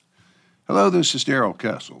Hello, this is Darrell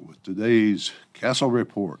Castle with today's Castle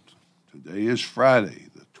Report. Today is Friday,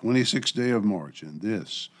 the 26th day of March, and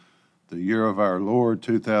this, the year of our Lord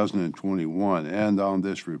 2021. And on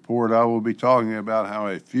this report, I will be talking about how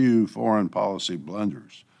a few foreign policy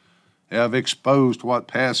blunders have exposed what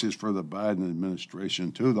passes for the Biden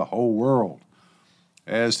administration to the whole world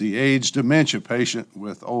as the aged dementia patient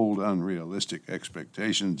with old unrealistic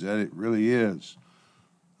expectations that it really is.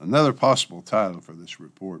 Another possible title for this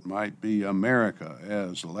report might be America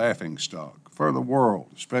as Laughingstock for the world,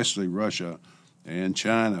 especially Russia and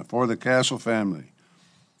China. For the Castle family,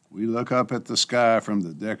 we look up at the sky from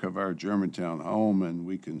the deck of our Germantown home and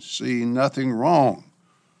we can see nothing wrong,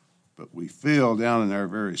 but we feel down in our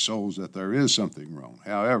very souls that there is something wrong.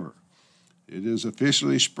 However, it is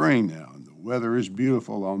officially spring now and the weather is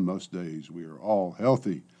beautiful on most days. We are all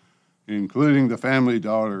healthy, including the family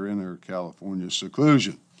daughter in her California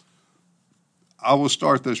seclusion. I will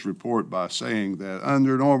start this report by saying that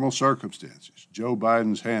under normal circumstances, Joe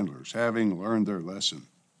Biden's handlers, having learned their lesson,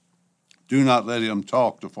 do not let him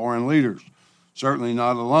talk to foreign leaders, certainly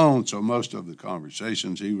not alone, so most of the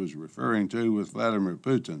conversations he was referring to with Vladimir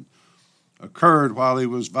Putin occurred while he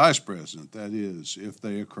was vice president, that is, if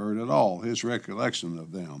they occurred at all. His recollection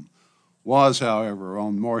of them was, however,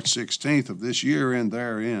 on March 16th of this year, and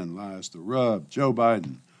therein lies the rub. Joe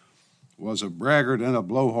Biden was a braggart and a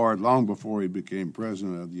blowhard long before he became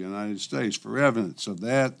president of the United States. For evidence of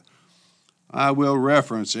that, I will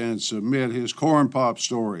reference and submit his corn pop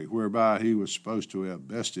story, whereby he was supposed to have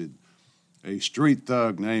bested a street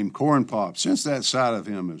thug named Corn Pop. Since that side of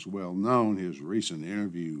him is well known, his recent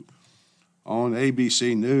interview on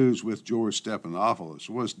ABC News with George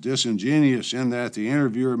Stephanopoulos was disingenuous in that the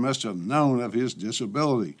interviewer must have known of his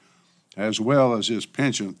disability, as well as his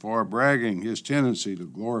penchant for bragging. His tendency to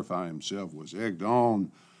glorify himself was egged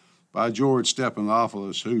on by George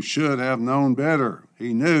Stephanopoulos, who should have known better.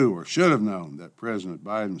 He knew or should have known that President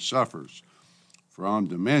Biden suffers from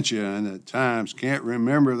dementia and at times can't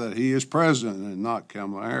remember that he is president and not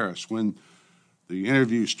Kamala Harris. When the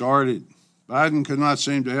interview started, Biden could not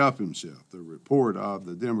seem to help himself. The report of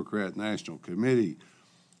the Democrat National Committee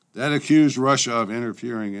that accused Russia of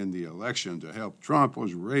interfering in the election to help Trump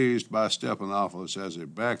was raised by Stephanopoulos as a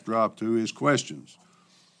backdrop to his questions.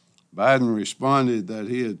 Biden responded that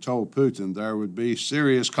he had told Putin there would be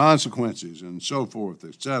serious consequences and so forth,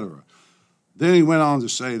 etc. Then he went on to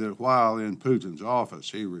say that while in Putin's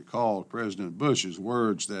office, he recalled President Bush's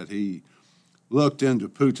words that he looked into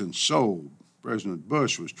Putin's soul. President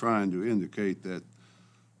Bush was trying to indicate that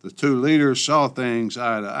the two leaders saw things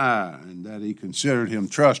eye to eye and that he considered him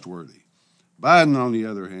trustworthy. Biden, on the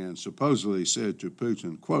other hand, supposedly said to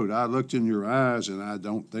Putin, quote, "I looked in your eyes and I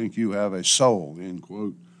don't think you have a soul," end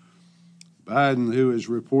quote. Biden, who is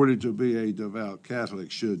reported to be a devout Catholic,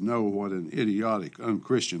 should know what an idiotic,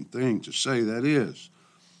 unchristian thing to say that is.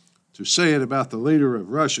 To say it about the leader of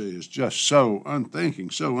Russia is just so unthinking,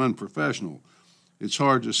 so unprofessional. It's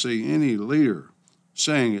hard to see any leader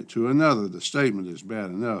saying it to another. The statement is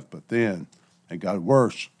bad enough, but then it got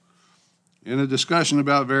worse. In a discussion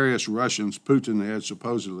about various Russians Putin had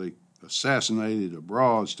supposedly assassinated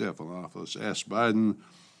abroad, Stephanopoulos asked Biden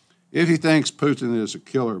if he thinks Putin is a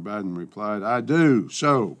killer. Biden replied, "I do."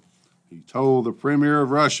 So he told the premier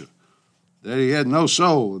of Russia that he had no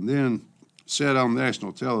soul and then said on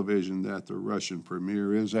national television that the Russian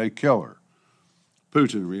premier is a killer.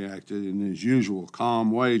 Putin reacted in his usual calm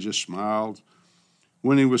way, just smiled.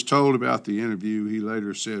 When he was told about the interview, he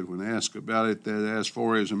later said, when asked about it, that as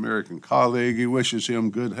for his American colleague, he wishes him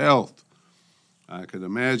good health. I could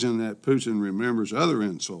imagine that Putin remembers other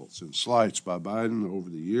insults and slights by Biden over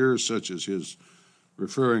the years, such as his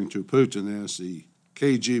referring to Putin as the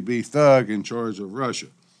KGB thug in charge of Russia.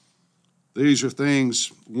 These are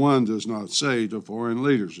things one does not say to foreign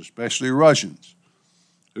leaders, especially Russians,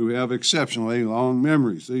 who have exceptionally long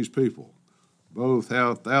memories. These people both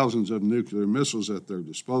have thousands of nuclear missiles at their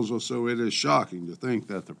disposal, so it is shocking to think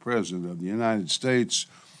that the President of the United States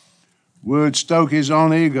would stoke his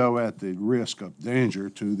own ego at the risk of danger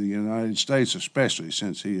to the United States, especially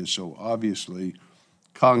since he is so obviously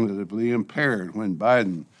cognitively impaired. When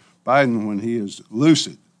Biden, when he is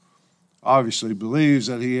lucid, obviously believes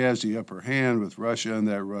that he has the upper hand with Russia and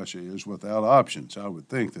that Russia is without options. I would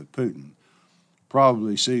think that Putin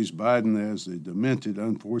probably sees Biden as the demented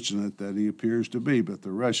unfortunate that he appears to be, but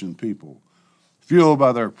the Russian people, fueled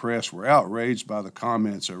by their press, were outraged by the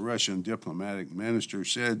comments a Russian diplomatic minister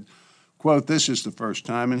said, quote, "This is the first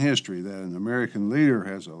time in history that an American leader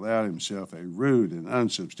has allowed himself a rude and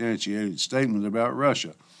unsubstantiated statement about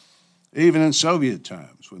Russia. Even in Soviet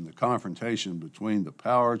times, when the confrontation between the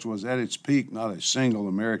powers was at its peak, not a single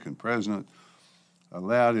American president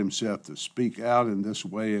allowed himself to speak out in this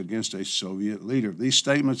way against a Soviet leader. These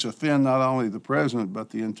statements offend not only the president, but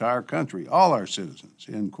the entire country, all our citizens,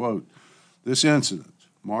 end quote. This incident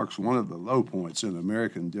marks one of the low points in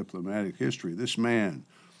American diplomatic history. This man,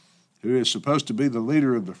 who is supposed to be the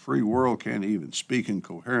leader of the free world, can't even speak in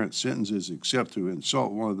coherent sentences except to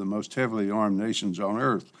insult one of the most heavily armed nations on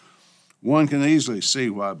earth. One can easily see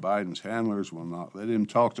why Biden's handlers will not let him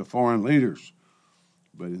talk to foreign leaders.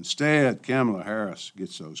 But instead, Kamala Harris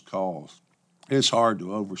gets those calls. It's hard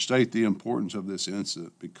to overstate the importance of this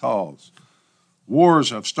incident because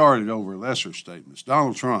wars have started over lesser statements.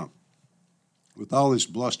 Donald Trump, with all his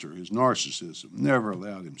bluster, his narcissism, never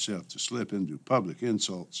allowed himself to slip into public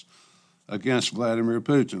insults against Vladimir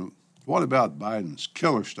Putin. What about Biden's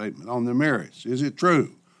killer statement on the merits? Is it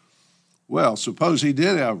true? Well, suppose he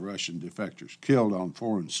did have Russian defectors killed on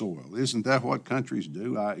foreign soil. Isn't that what countries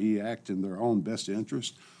do, i.e. act in their own best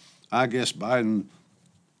interest? I guess Biden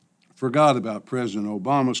forgot about President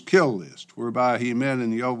Obama's kill list, whereby he met in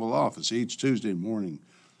the Oval Office each Tuesday morning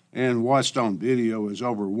and watched on video as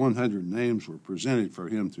over 100 names were presented for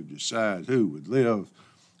him to decide who would live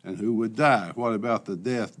and who would die. What about the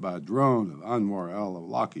death by drone of Anwar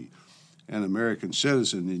al-Awlaki, an American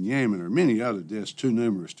citizen in Yemen, or many other deaths too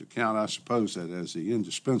numerous to count? I suppose that as the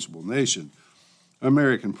indispensable nation,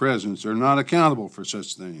 American presidents are not accountable for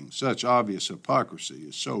such things. Such obvious hypocrisy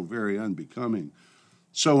is so very unbecoming,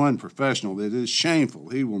 so unprofessional that it is shameful.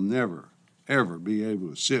 He will never, ever be able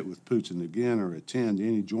to sit with Putin again or attend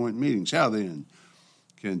any joint meetings. How then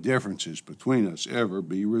can differences between us ever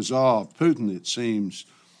be resolved? Putin, it seems,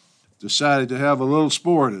 decided to have a little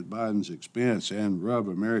sport at Biden's expense and rub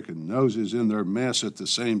American noses in their mess at the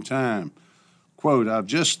same time. Quote, I've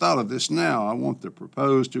just thought of this now. I want to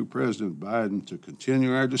propose to President Biden to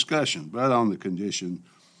continue our discussion, but on the condition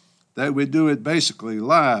that we do it basically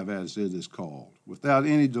live, as it is called, without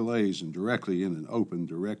any delays and directly in an open,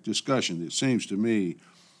 direct discussion. It seems to me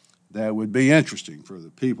that would be interesting for the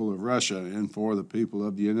people of Russia and for the people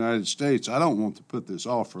of the United States. I don't want to put this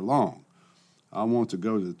off for long. I want to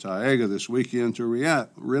go to Taiga this weekend to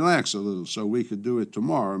relax a little so we could do it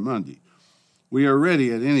tomorrow, Monday. We are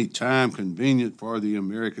ready at any time convenient for the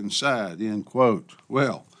American side, end quote.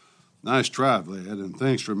 Well, nice try, Vlad, and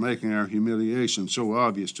thanks for making our humiliation so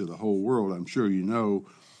obvious to the whole world. I'm sure you know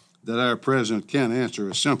that our president can't answer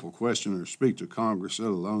a simple question or speak to Congress,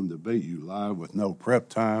 let alone debate you live with no prep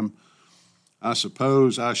time. I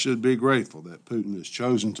suppose I should be grateful that Putin has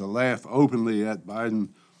chosen to laugh openly at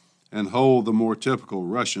Biden and hold the more typical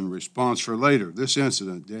Russian response for later. This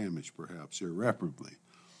incident damaged, perhaps irreparably,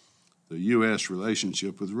 the U.S.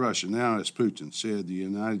 relationship with Russia. Now, as Putin said, the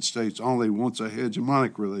United States only wants a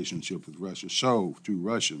hegemonic relationship with Russia. So, to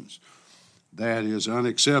Russians, that is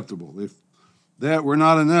unacceptable. If that were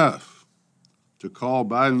not enough to call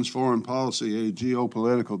Biden's foreign policy a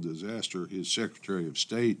geopolitical disaster, his Secretary of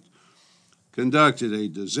State conducted a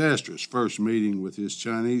disastrous first meeting with his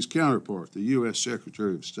Chinese counterpart, the U.S.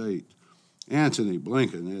 Secretary of State Antony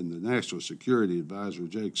Blinken, and the National Security Advisor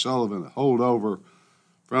Jake Sullivan, a holdover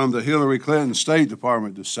from the Hillary Clinton State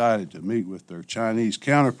Department, decided to meet with their Chinese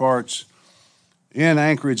counterparts in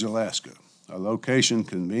Anchorage, Alaska, a location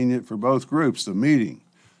convenient for both groups. The meeting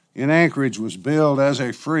in Anchorage was billed as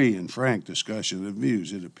a free and frank discussion of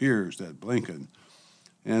views. It appears that Blinken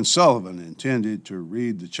and Sullivan intended to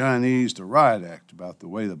read the Chinese the riot act about the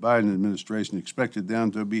way the Biden administration expected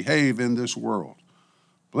them to behave in this world.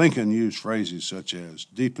 Blinken used phrases such as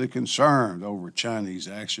deeply concerned over Chinese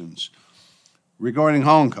actions regarding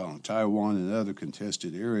Hong Kong, Taiwan, and other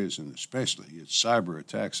contested areas, and especially its cyber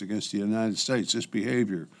attacks against the United States. This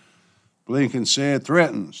behavior, Blinken said,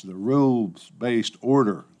 threatens the rules-based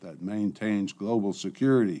order that maintains global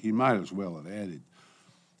security. He might as well have added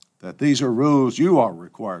that these are rules you are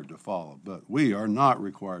required to follow, but we are not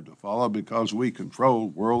required to follow because we control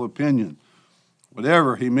world opinion.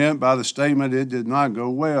 Whatever he meant by the statement, it did not go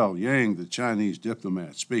well. Yang, the Chinese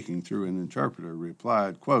diplomat, speaking through an interpreter,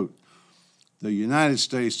 replied, quote, the United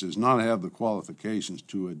States does not have the qualifications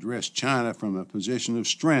to address China from a position of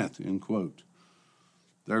strength, end quote.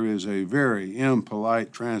 There is a very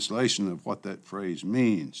impolite translation of what that phrase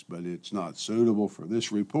means, but it's not suitable for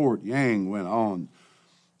this report. Yang went on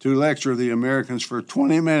to lecture the Americans for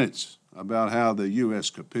 20 minutes about how the U.S.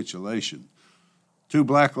 capitulation to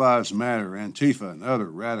Black Lives Matter, Antifa, and other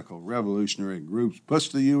radical revolutionary groups puts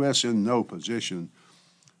the U.S. in no position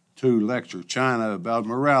to lecture China about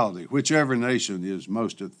morality. Whichever nation is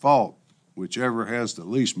most at fault, whichever has the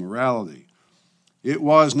least morality, It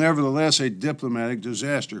was nevertheless a diplomatic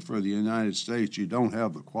disaster for the United States. You don't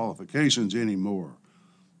have the qualifications anymore.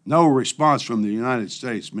 No response from the United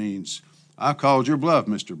States means, I called your bluff,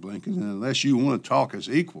 Mr. Blinken, and unless you want to talk as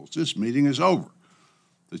equals, this meeting is over.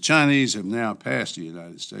 The Chinese have now passed the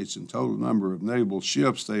United States in total number of naval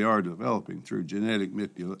ships they are developing through genetic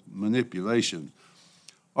manipulation,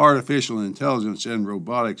 artificial intelligence, and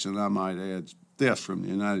robotics, and I might add, theft from the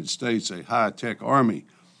United States, a high-tech army.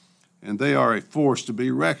 And they are a force to be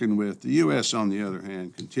reckoned with. The U.S., on the other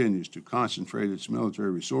hand, continues to concentrate its military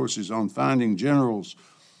resources on finding generals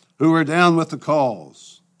who are down with the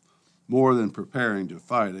cause, more than preparing to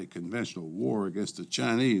fight a conventional war against the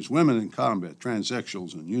Chinese. Women in combat,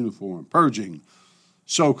 transsexuals in uniform, purging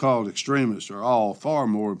so-called extremists are all far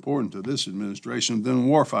more important to this administration than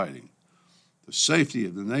warfighting. The safety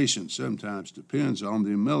of the nation sometimes depends on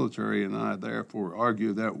the military, and I therefore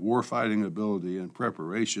argue that warfighting ability and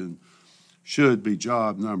preparation should be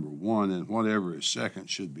job number one, and whatever is second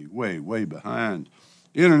should be way, way behind.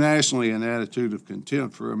 Internationally, an attitude of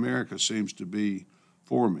contempt for America seems to be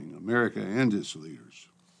forming, America and its leaders.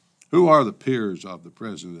 Who are the peers of the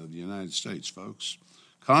President of the United States, folks?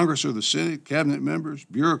 Congress or the Senate, cabinet members,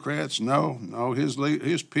 bureaucrats? No,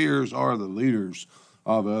 his peers are the leaders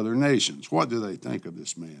of other nations. What do they think of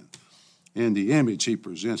this man and the image he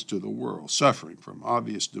presents to the world? Suffering from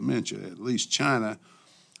obvious dementia. At least China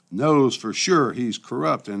knows for sure he's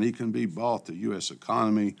corrupt and he can be bought. The U.S.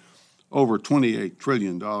 economy over $28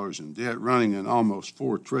 trillion in debt, running an almost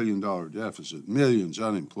 $4 trillion deficit, millions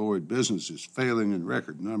unemployed, businesses failing in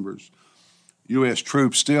record numbers, U.S.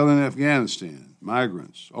 troops still in Afghanistan,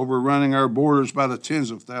 migrants overrunning our borders by the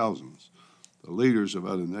tens of thousands. The leaders of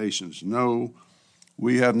other nations know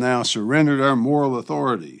we have now surrendered our moral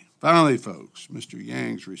authority. Finally, folks, Mr.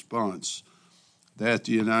 Yang's response that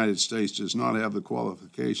the United States does not have the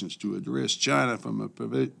qualifications to address China from a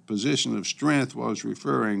position of strength was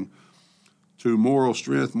referring to moral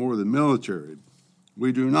strength more than military.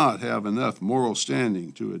 We do not have enough moral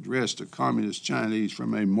standing to address the communist Chinese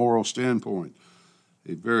from a moral standpoint.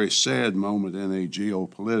 A very sad moment and a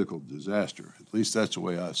geopolitical disaster. At least that's the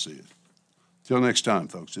way I see it. Till next time,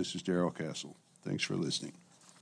 folks, this is Darrell Castle. Thanks for listening.